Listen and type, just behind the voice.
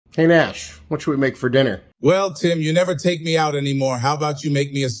Hey Nash, what should we make for dinner? Well, Tim, you never take me out anymore. How about you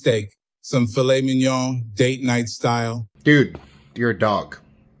make me a steak? Some filet mignon, date night style. Dude, you're a dog.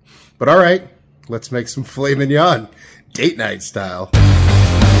 But all right, let's make some filet mignon, date night style.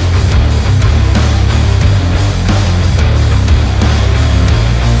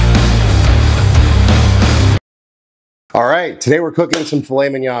 All right, today we're cooking some filet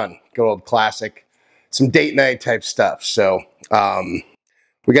mignon, good old classic, some date night type stuff. So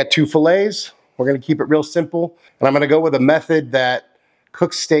we got 2 fillets. We're gonna keep it real simple. And I'm gonna go with a method that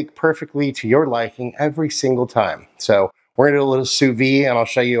cooks steak perfectly to your liking every single time. So we're gonna do a little sous vide, and I'll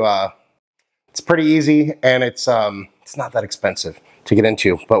show you, it's pretty easy, and it's not that expensive to get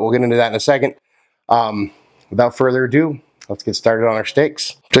into, but we'll get into that in a second. Without further ado, let's get started on our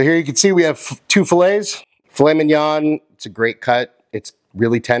steaks. So here you can see we have 2 fillets. Filet mignon, it's a great cut. It's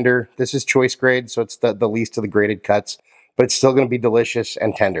really tender. This is choice grade, so it's the least of the graded cuts, but it's still gonna be delicious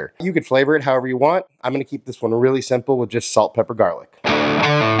and tender. You could flavor it however you want. I'm gonna keep this one really simple with just salt, pepper, garlic.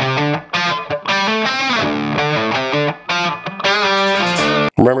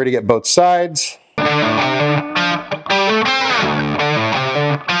 Remember to get both sides.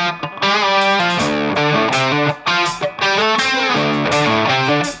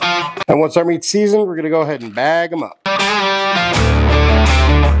 And once our meat's seasoned, we're gonna go ahead and bag them up.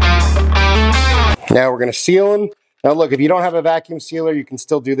 Now we're gonna seal them. Now look, if you don't have a vacuum sealer, you can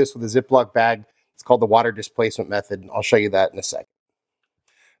still do this with a Ziploc bag. It's called the water displacement method. I'll show you that in a second.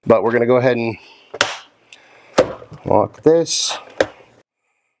 But we're gonna go ahead and lock this,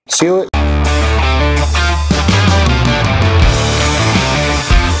 seal it.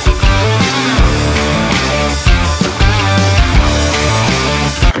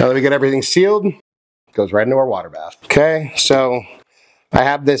 Now that we get everything sealed, it goes right into our water bath. Okay, so I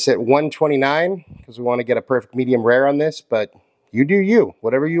have this at 129 because we want to get a perfect medium rare on this, but you do you,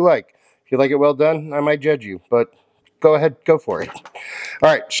 whatever you like. If you like it well done, I might judge you, but go ahead, go for it. All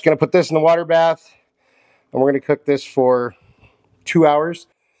right, just gonna put this in the water bath, and we're gonna cook this for 2 hours.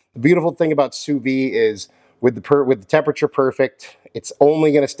 The beautiful thing about sous vide is with the temperature perfect, it's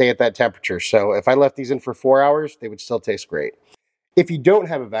only gonna stay at that temperature. So if I left these in for 4 hours, they would still taste great. If you don't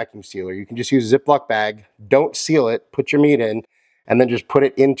have a vacuum sealer, you can just use a Ziploc bag, don't seal it, put your meat in, and then just put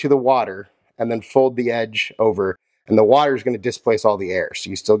it into the water, and then fold the edge over, and the water is going to displace all the air, so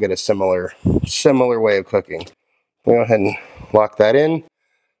you still get a similar way of cooking. Go ahead and lock that in.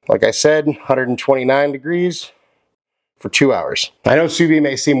 Like I said, 129 degrees for 2 hours. I know sous vide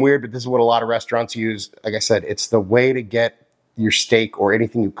may seem weird, but this is what a lot of restaurants use. Like I said, it's the way to get your steak or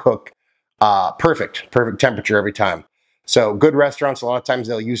anything you cook perfect temperature every time. So good restaurants, a lot of times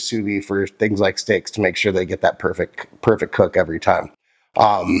they'll use sous vide for things like steaks to make sure they get that perfect cook every time.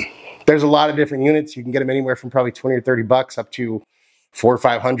 There's a lot of different units. You can get them anywhere from probably 20 or 30 bucks up to 400 or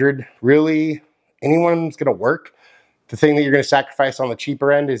 500. Really, anyone's gonna work. The thing that you're gonna sacrifice on the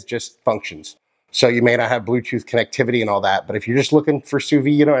cheaper end is just functions. So you may not have Bluetooth connectivity and all that, but if you're just looking for sous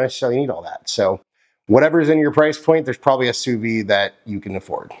vide, you don't necessarily need all that. So whatever's in your price point, there's probably a sous vide that you can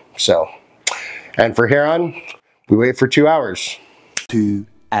afford. So, and for here on, we wait for 2 hours. 2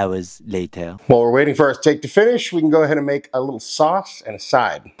 hours later. While we're waiting for our steak to finish, we can go ahead and make a little sauce and a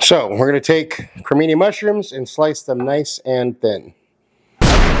side. So we're gonna take cremini mushrooms and slice them nice and thin.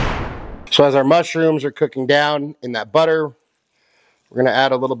 So as our mushrooms are cooking down in that butter, we're gonna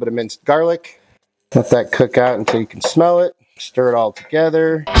add a little bit of minced garlic. Let that cook out until you can smell it. Stir it all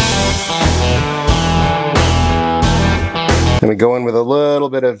together. Then we go in with a little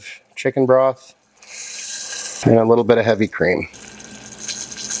bit of chicken broth and a little bit of heavy cream.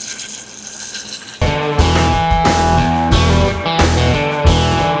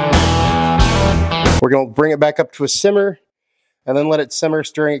 We're going to bring it back up to a simmer and then let it simmer,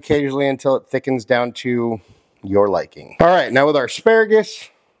 stirring occasionally until it thickens down to your liking. All right, now with our asparagus,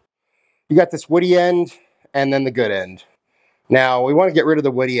 you got this woody end and then the good end. Now we want to get rid of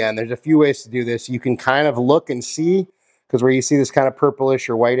the woody end. There's a few ways to do this. You can kind of look and see, because where you see this kind of purplish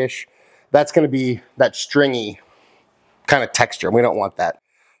or whitish, that's going to be that stringy kind of texture. We don't want that.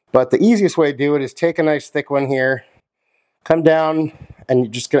 But the easiest way to do it is take a nice thick one here, come down,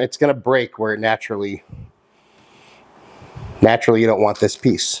 and it's going to break where it naturally you don't want this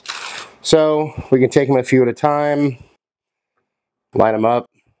piece. So we can take them a few at a time, line them up.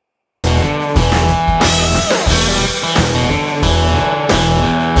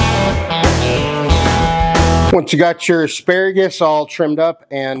 Once you got your asparagus all trimmed up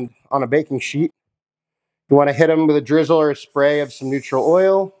and on a baking sheet, you want to hit them with a drizzle or a spray of some neutral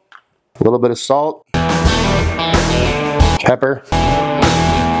oil, a little bit of salt, pepper,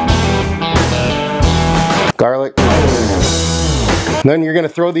 garlic, Then you're going to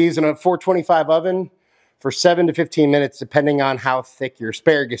throw these in a 425 oven for 7 to 15 minutes, depending on how thick your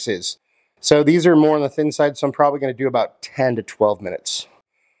asparagus is. So these are more on the thin side, so I'm probably going to do about 10 to 12 minutes.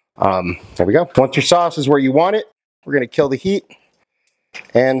 There we go. Once your sauce is where you want it, we're going to kill the heat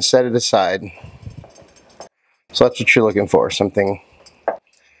and set it aside. So that's what you're looking for, something,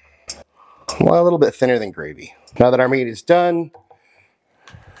 well, a little bit thinner than gravy. Now that our meat is done,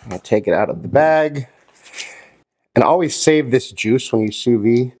 I'm going to take it out of the bag. And always save this juice when you sous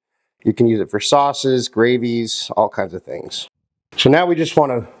vide. You can use it for sauces, gravies, all kinds of things. So now we just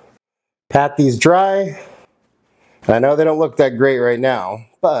want to pat these dry. And I know they don't look that great right now,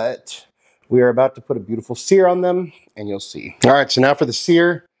 but we are about to put a beautiful sear on them, and you'll see. All right, so now for the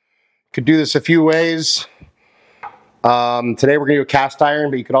sear. Could do this a few ways. Today we're going to do a cast iron,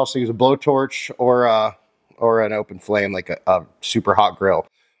 but you could also use a blowtorch or an open flame, like a super hot grill.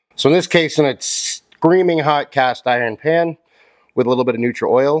 So in this case, in a screaming hot cast iron pan with a little bit of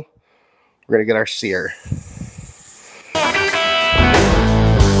neutral oil, we're going to get our sear.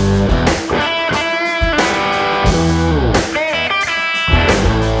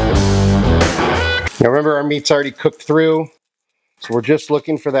 Now remember, our meat's already cooked through, so we're just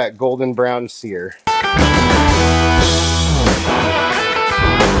looking for that golden brown sear.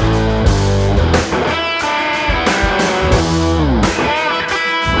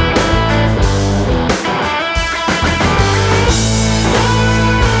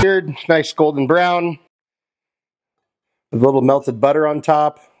 Nice golden brown with a little melted butter on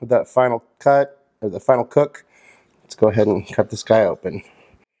top with that final cut, or the final cook. Let's go ahead and cut this guy open.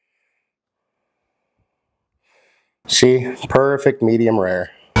 See, perfect medium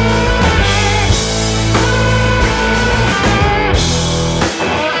rare.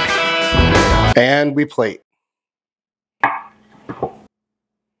 And we plate.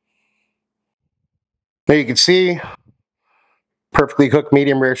 There you can see, perfectly cooked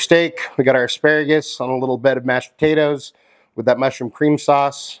medium rare steak. We got our asparagus on a little bed of mashed potatoes with that mushroom cream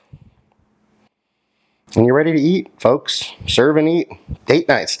sauce. And you're ready to eat, folks. Serve and eat, date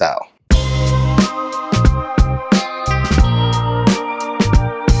night style.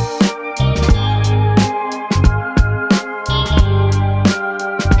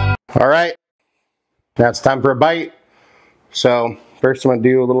 All right, now it's time for a bite. So first I'm gonna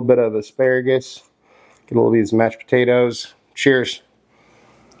do a little bit of asparagus, get a little of these mashed potatoes. Cheers.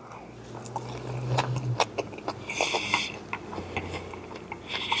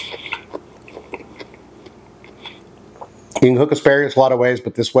 You can cook asparagus a lot of ways,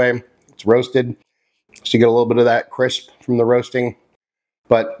 but this way it's roasted, so you get a little bit of that crisp from the roasting,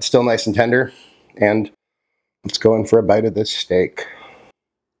 but still nice and tender. And let's go in for a bite of this steak.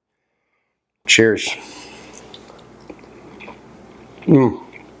 Cheers.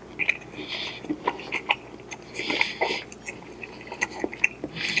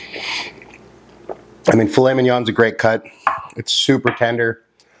 I mean, filet mignon's a great cut. It's super tender,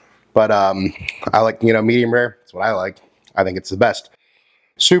 but I like, medium rare. That's what I like. I think it's the best.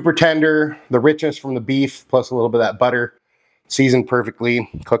 Super tender, the richness from the beef, plus a little bit of that butter, seasoned perfectly,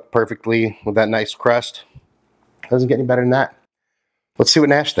 cooked perfectly with that nice crust. Doesn't get any better than that. Let's see what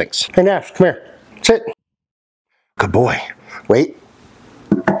Nash thinks. Hey Nash, come here. Sit. Good boy. Wait.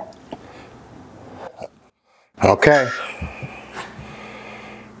 Okay.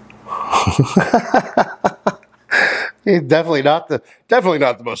 He's definitely not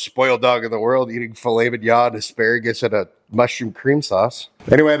the most spoiled dog in the world, eating filet mignon, asparagus, and a mushroom cream sauce.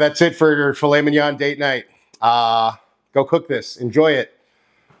 Anyway, that's it for your filet mignon date night. Go cook this. Enjoy it.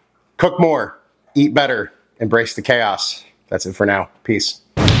 Cook more. Eat better. Embrace the chaos. That's it for now. Peace.